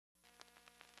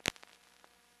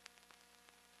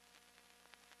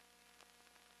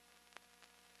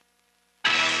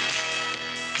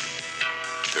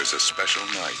There's a special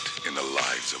night in the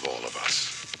lives of all of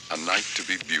us. A night to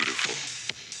be beautiful,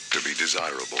 to be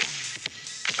desirable.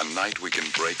 A night we can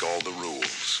break all the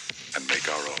rules and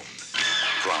make our own.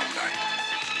 Prom night.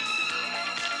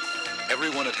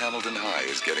 Everyone at Hamilton High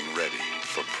is getting ready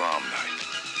for prom night.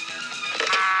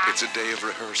 It's a day of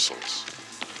rehearsals,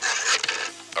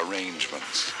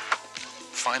 arrangements,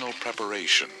 final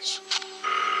preparations,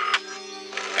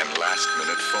 and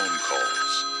last-minute phone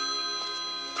calls.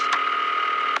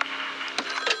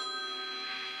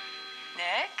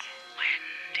 Nick?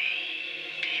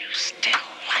 Wendy, do you still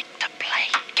like to play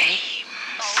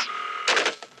games?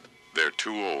 They're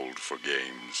too old for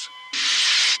games,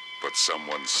 but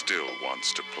someone still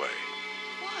wants to play.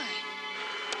 Why?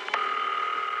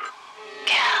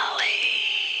 Kelly,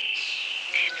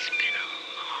 it's been a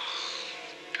long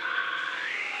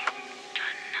time.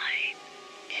 Tonight,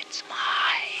 it's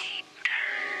my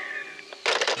turn.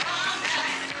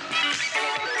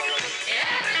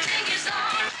 Everything is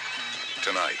on.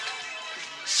 Tonight,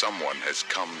 someone has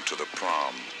come to the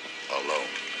prom alone.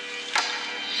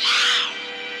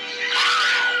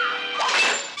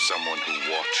 Someone who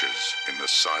watches in the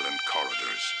silent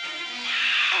corridors.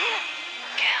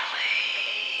 Kelly.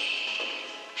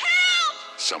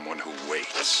 Someone who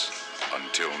waits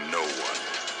until no one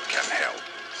can help.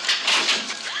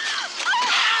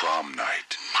 Prom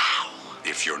night.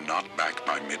 If you're not back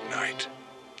by midnight,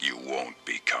 you won't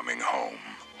be coming home.